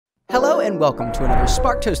and welcome to another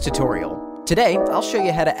SparkToast tutorial. Today, I'll show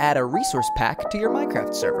you how to add a resource pack to your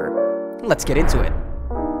Minecraft server. Let's get into it.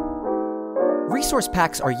 Resource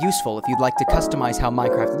packs are useful if you'd like to customize how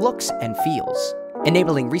Minecraft looks and feels.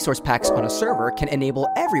 Enabling resource packs on a server can enable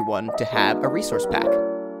everyone to have a resource pack.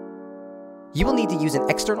 You will need to use an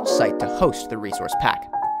external site to host the resource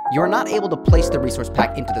pack. You are not able to place the resource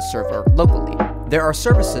pack into the server locally. There are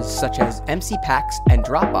services such as MC Packs and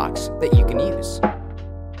Dropbox that you can use.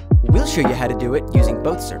 We'll show you how to do it using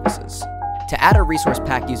both services. To add a resource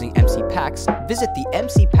pack using MC Packs, visit the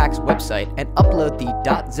MC Packs website and upload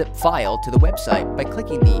the .zip file to the website by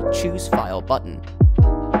clicking the Choose File button.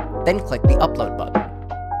 Then click the Upload button.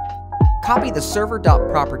 Copy the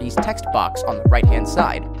server.properties text box on the right-hand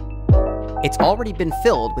side. It's already been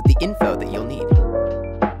filled with the info that you'll need.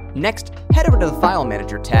 Next, head over to the File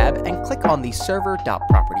Manager tab and click on the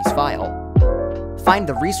server.properties file. Find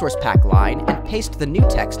the resource pack line and paste the new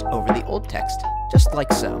text over the old text, just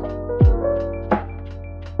like so.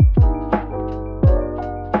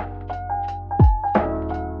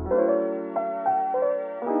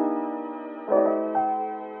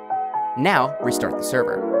 Now, restart the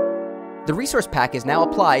server. The resource pack is now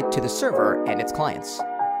applied to the server and its clients.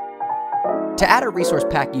 To add a resource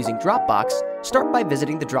pack using Dropbox, start by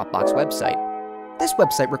visiting the Dropbox website. This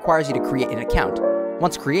website requires you to create an account.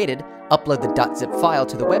 Once created, upload the .zip file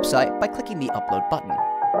to the website by clicking the Upload button.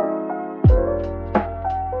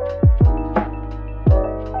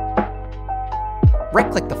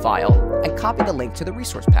 Right-click the file and copy the link to the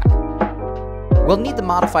resource pack. We'll need to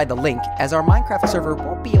modify the link as our Minecraft server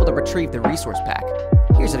won't be able to retrieve the resource pack.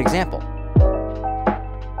 Here's an example.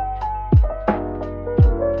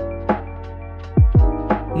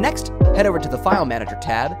 Next, head over to the File Manager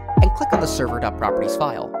tab and click on the server.properties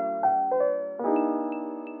file.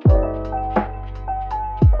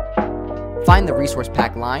 Find the resource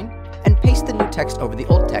pack line and paste the new text over the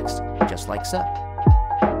old text, just like so.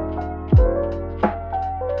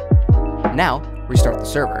 Now, restart the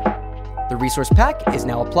server. The resource pack is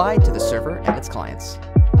now applied to the server and its clients.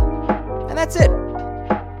 And that's it.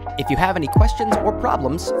 If you have any questions or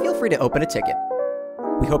problems, feel free to open a ticket.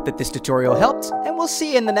 We hope that this tutorial helped, and we'll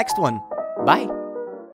see you in the next one. Bye!